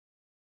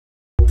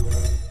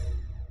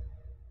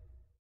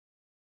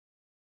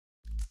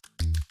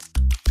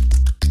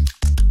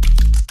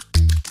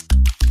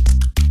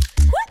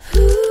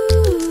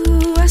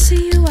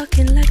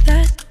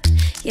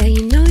Yeah,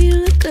 you know you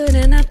look good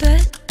and I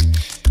bet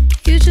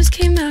you just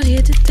came out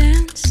here to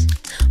dance.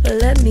 Well,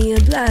 let me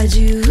oblige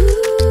you.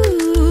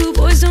 Ooh,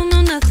 boys don't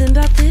know nothing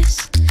about this.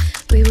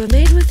 We were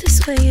made with this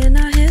sway in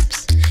our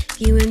hips.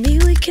 You and me,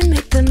 we can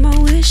make them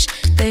all wish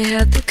they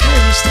had the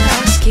courage to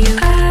ask you.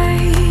 I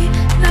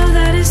know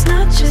that it's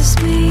not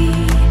just me.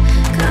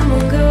 Come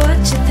on, girl, what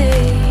you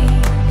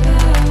think?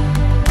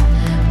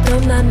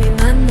 Toma mi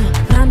mano,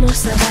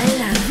 vamos a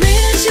bailar.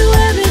 That you're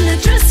wearing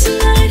a dress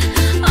tonight.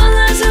 All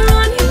eyes are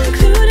on you,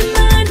 including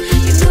mine.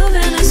 You move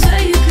and I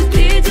swear you could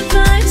be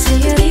divine.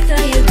 Señorita,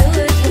 you do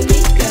it for me,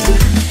 girl.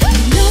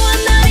 You know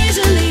I'm not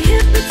easily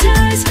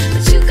hypnotized,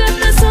 but you got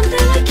that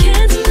something I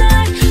can't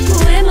deny.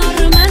 Poema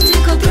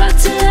romántico brought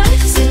to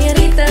life.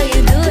 Señorita,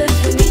 you do it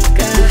for me,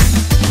 girl.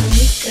 For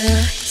me,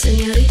 girl.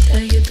 Señorita,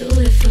 you do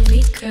it for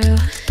me, girl.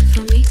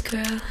 For me,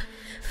 girl.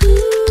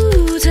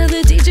 Ooh, tell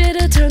the DJ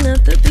to turn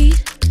up the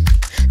beat.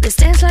 Let's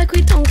dance like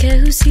we don't care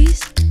who sees.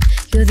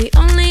 You're the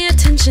only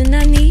attention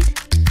I need.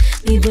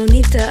 Mi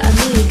bonita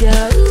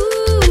amiga.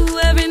 Ooh,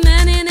 every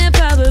man in it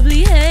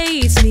probably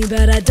hates me,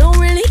 but I don't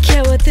really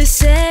care what they're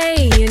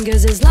saying,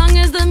 'cause as long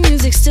as the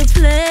music's still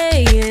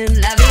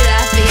playing, la vida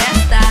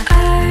fiesta.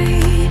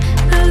 I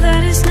know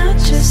that it's not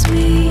just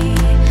me.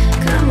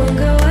 Come on,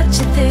 girl, what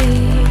you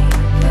think?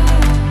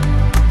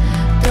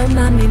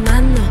 Toma mi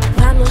mano,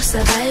 vamos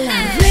a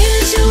bailar. The way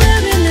that you're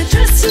wearing the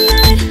dress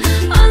tonight.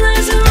 All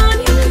eyes are on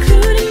you,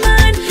 including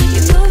mine.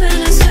 You move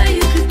and I swear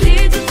you could be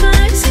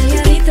divine.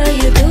 Señorita,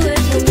 you do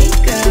it for me,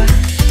 girl.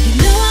 You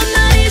know I'm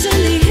not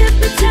easily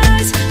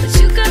hypnotized, but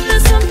you got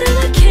that something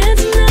I can't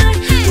deny.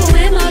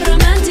 Poema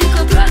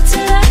romántico brought to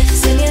life.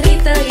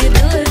 Señorita, you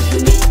do it for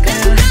me,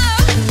 girl.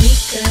 For me,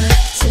 girl.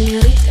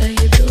 Señorita,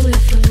 you do it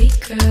for me,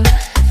 girl.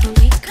 For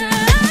me,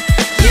 girl.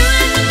 You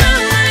and the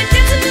moonlight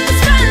dancing in the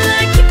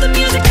spotlight. Keep the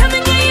music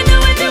coming, yeah, you know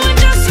we're doing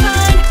just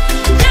fine.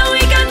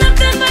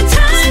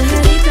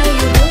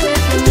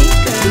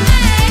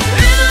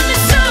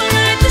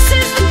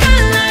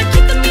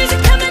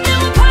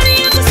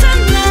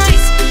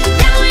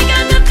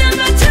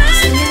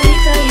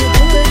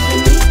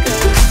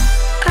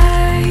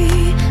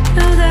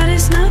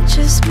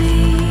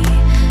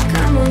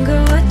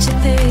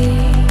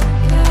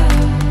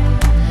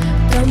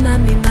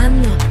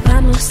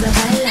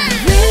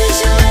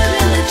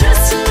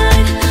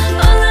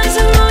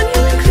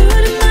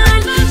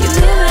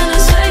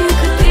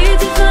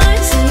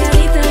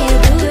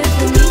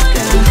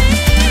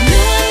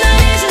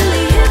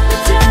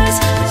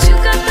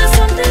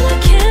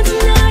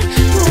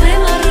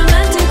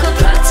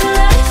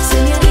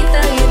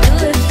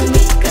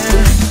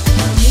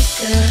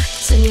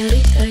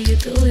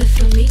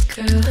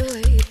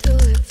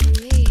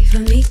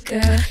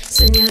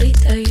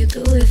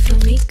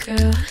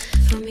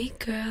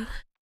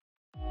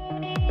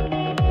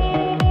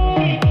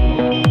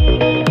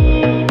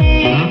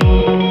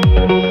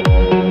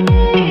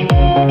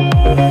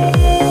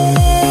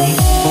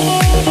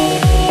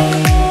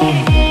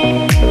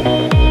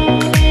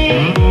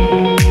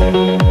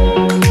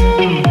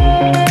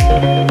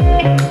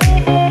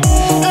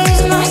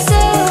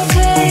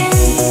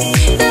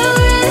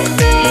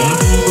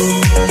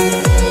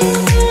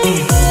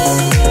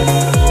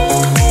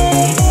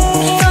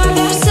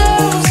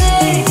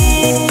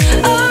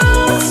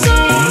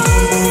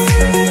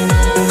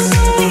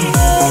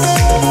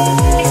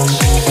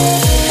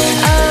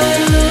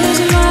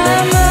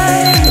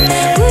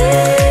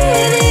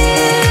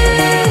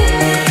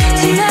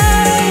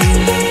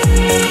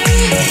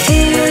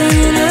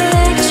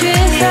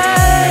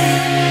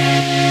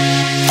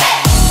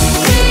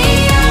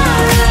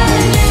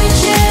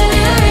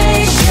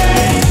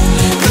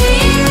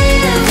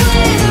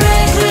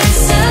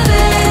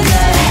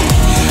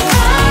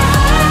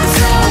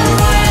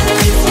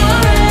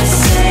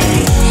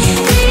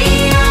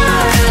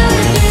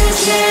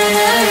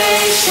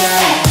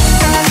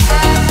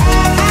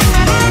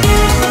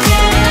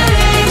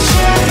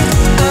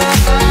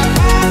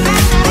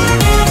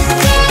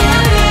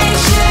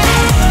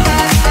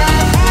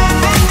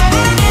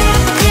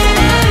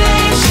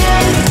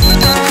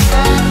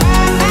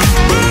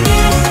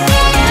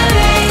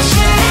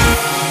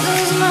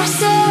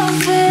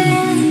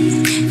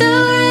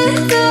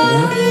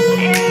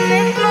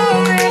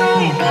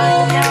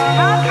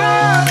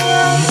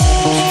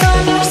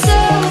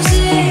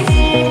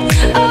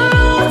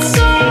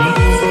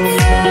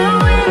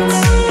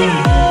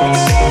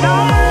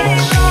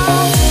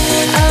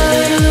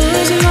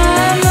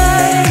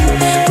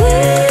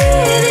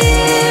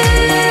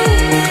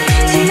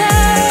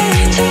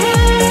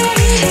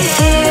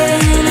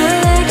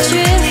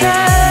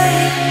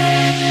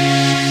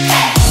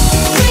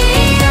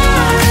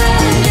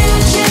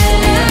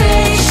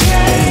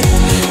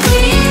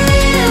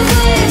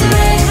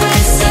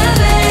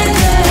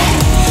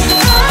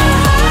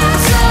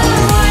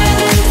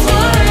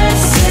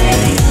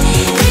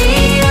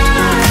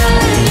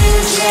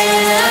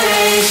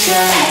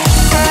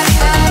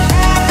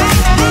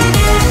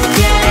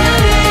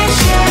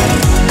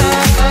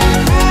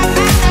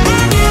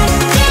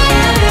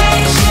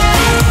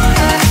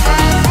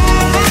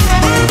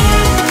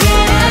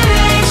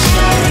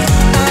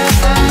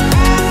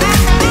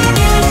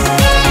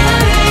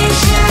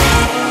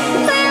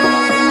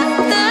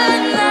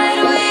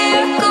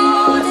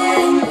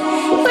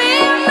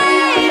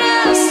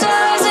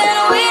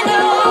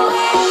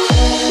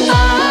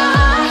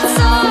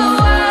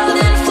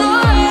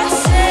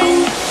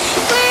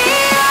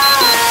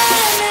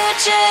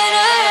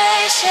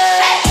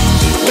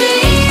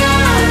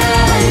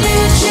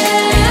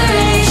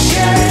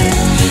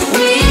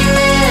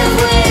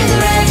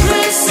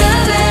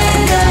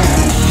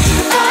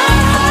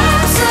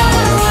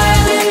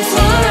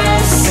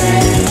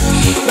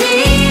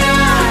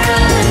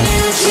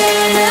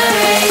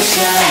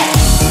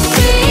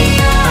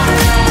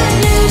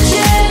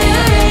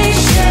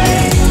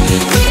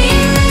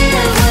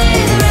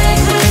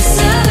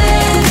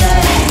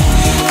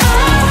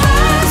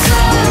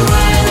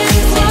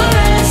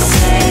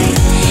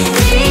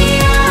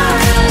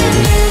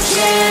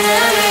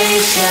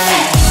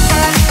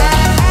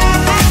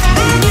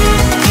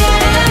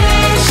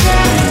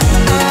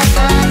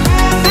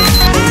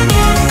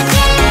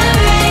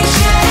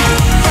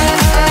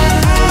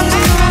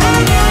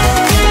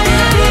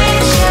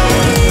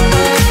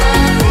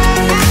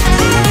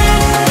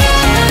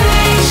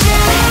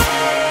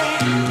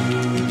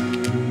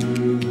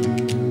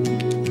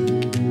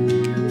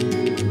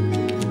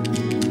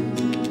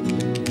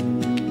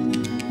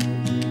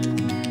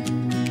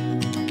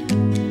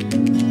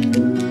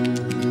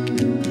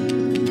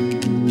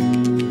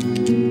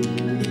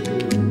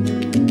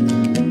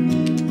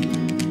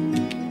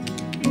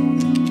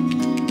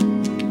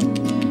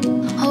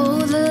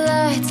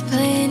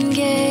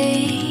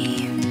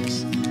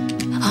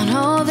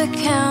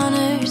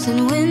 counters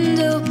and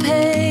window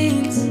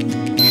panes.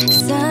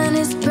 Sun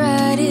is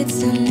bright,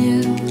 it's a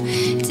new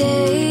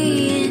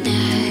day, and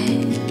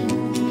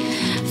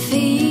I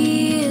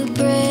feel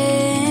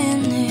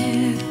brand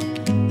new.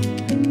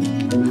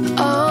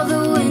 All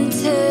the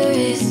winter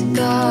is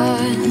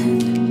gone.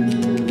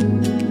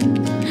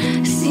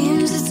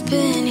 Seems it's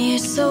been here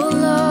so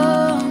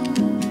long.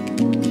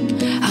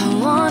 I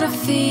wanna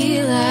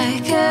feel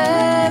like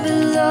I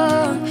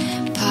belong,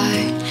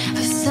 part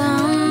of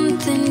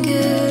something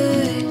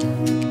good.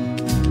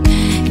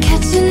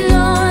 Catching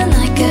on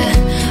like a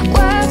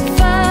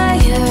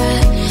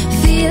wildfire,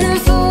 feeling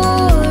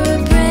for a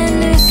brand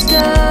new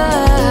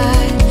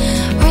start.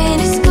 Rain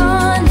is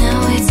gone,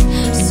 now it's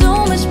so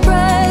much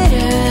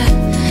brighter.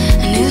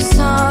 A new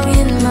song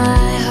in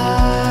my heart.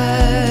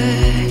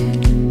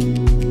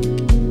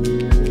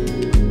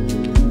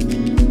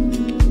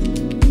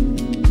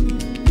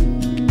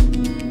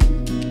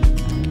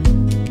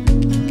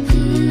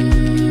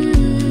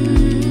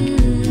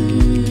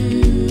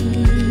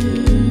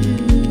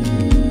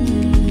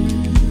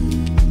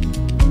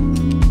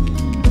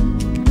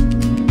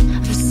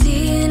 I'm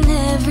seeing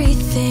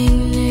everything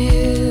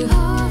new,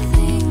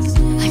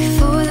 like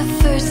for the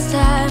first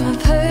time, a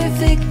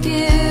perfect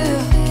view.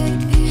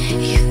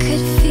 You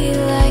could feel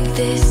like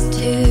this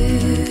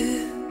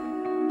too.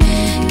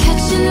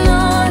 Catching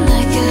on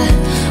like a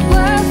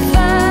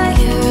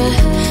wildfire,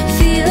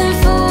 feeling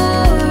for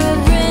a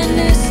brand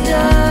new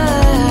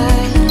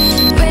start.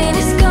 Rain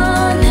is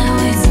gone, now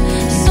it's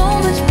so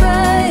much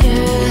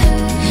brighter.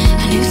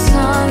 A new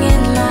song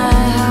in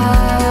my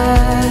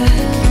heart.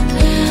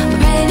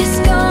 Rain is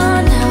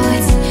gone, now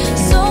it's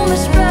so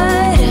much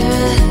brighter.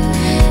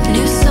 A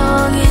new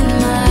song in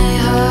my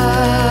heart.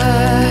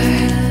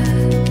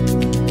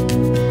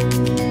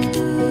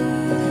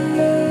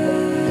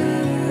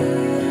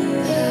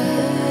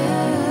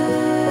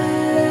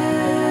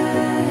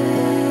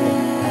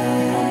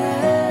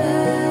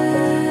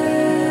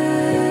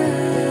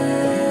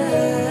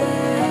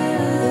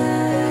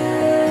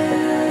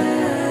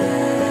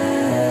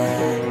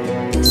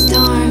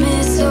 Storm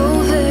is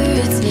over,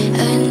 it's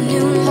a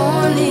new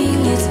morning.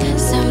 It's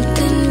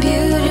something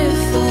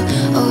beautiful,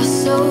 oh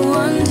so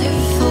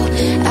wonderful.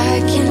 I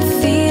can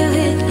feel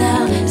it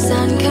now,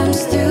 sun comes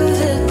through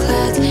the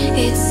clouds.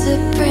 It's a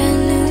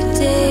brand new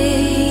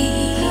day.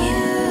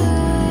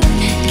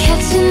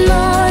 Catching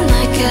on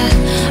like a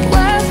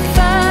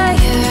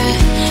wildfire,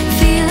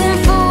 feeling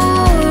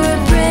for a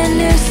brand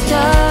new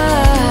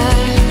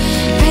start.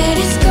 Rain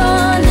is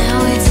gone, now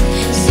it's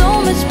so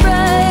much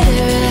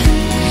brighter.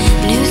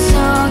 New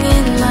song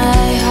in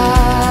my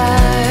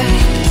heart.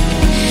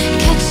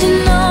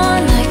 Catching on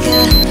like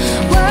a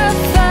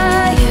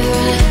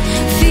wildfire,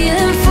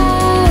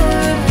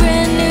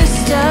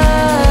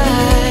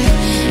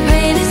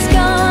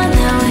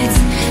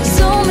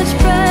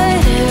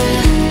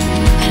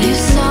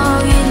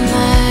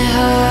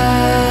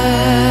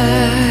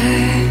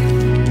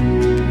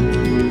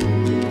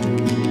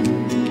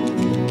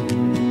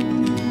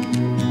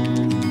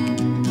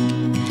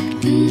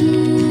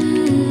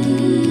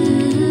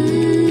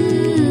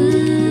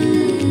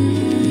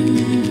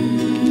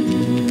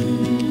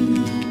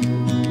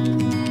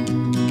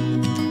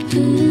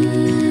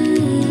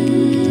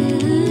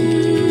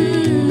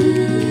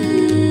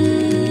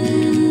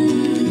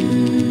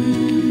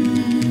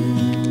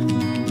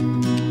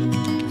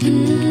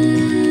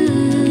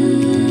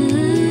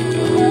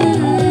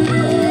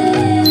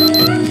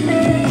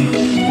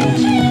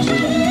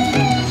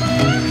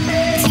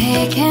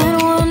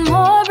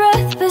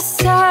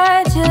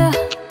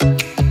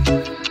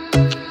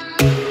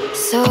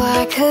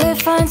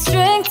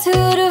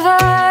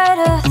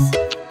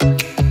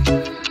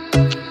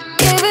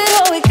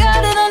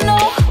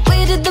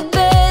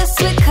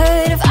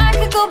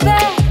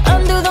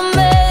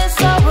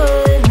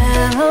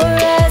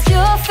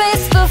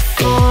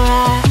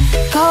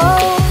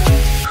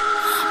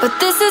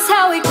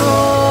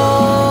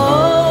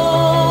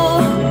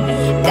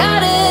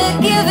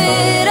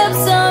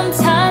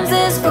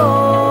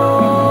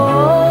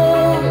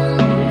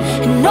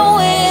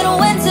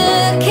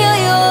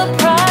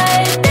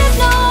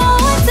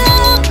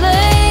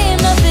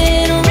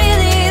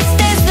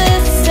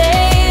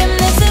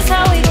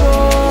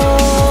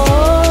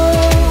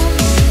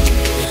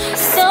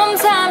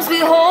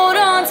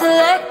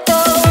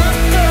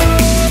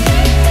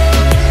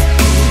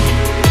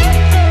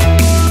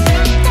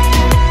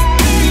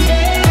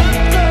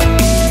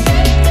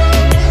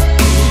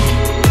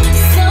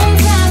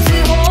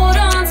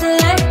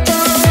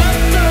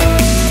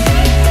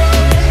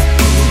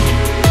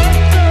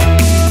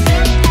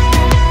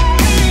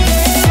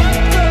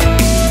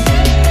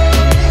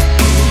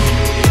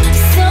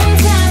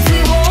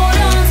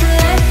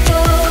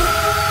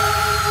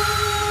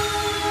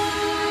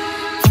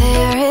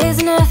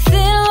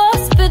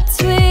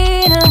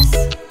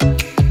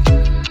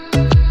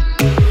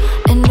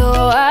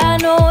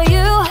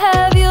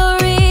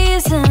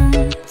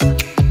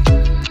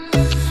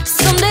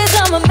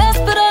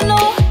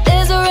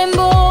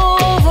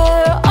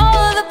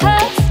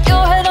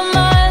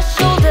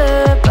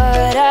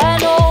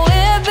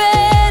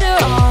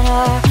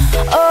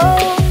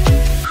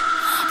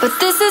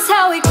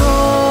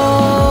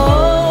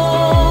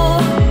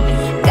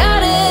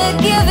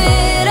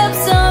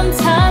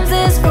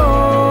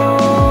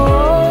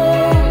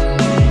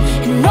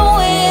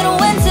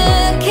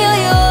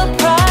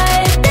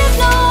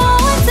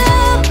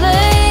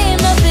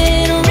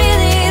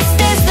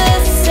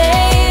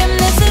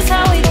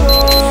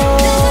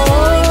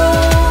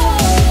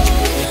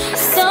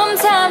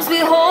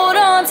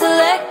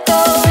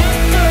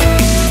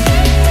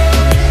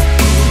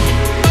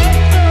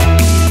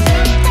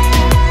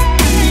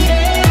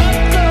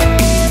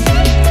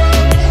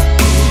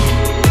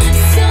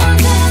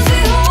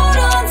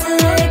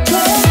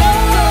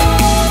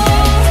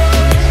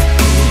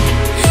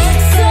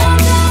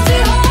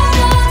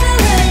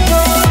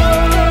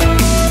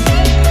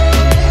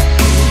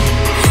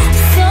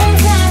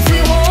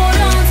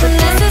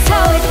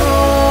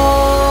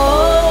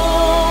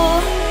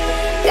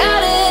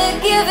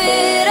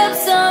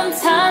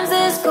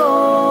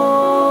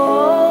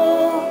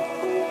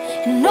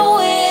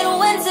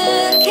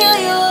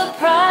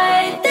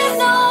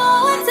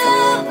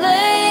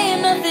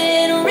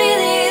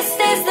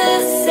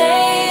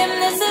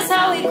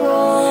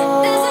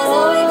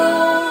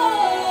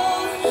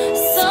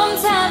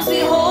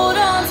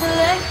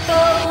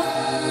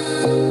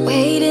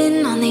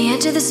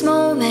 this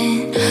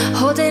moment,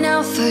 holding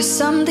out for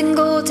something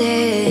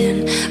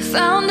golden.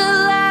 Found a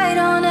light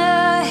on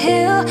a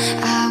hill.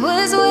 I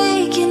was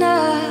waking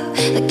up,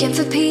 looking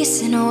for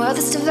peace in a world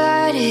that's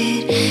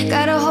divided.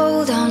 Gotta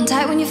hold on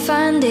tight when you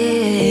find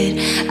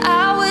it.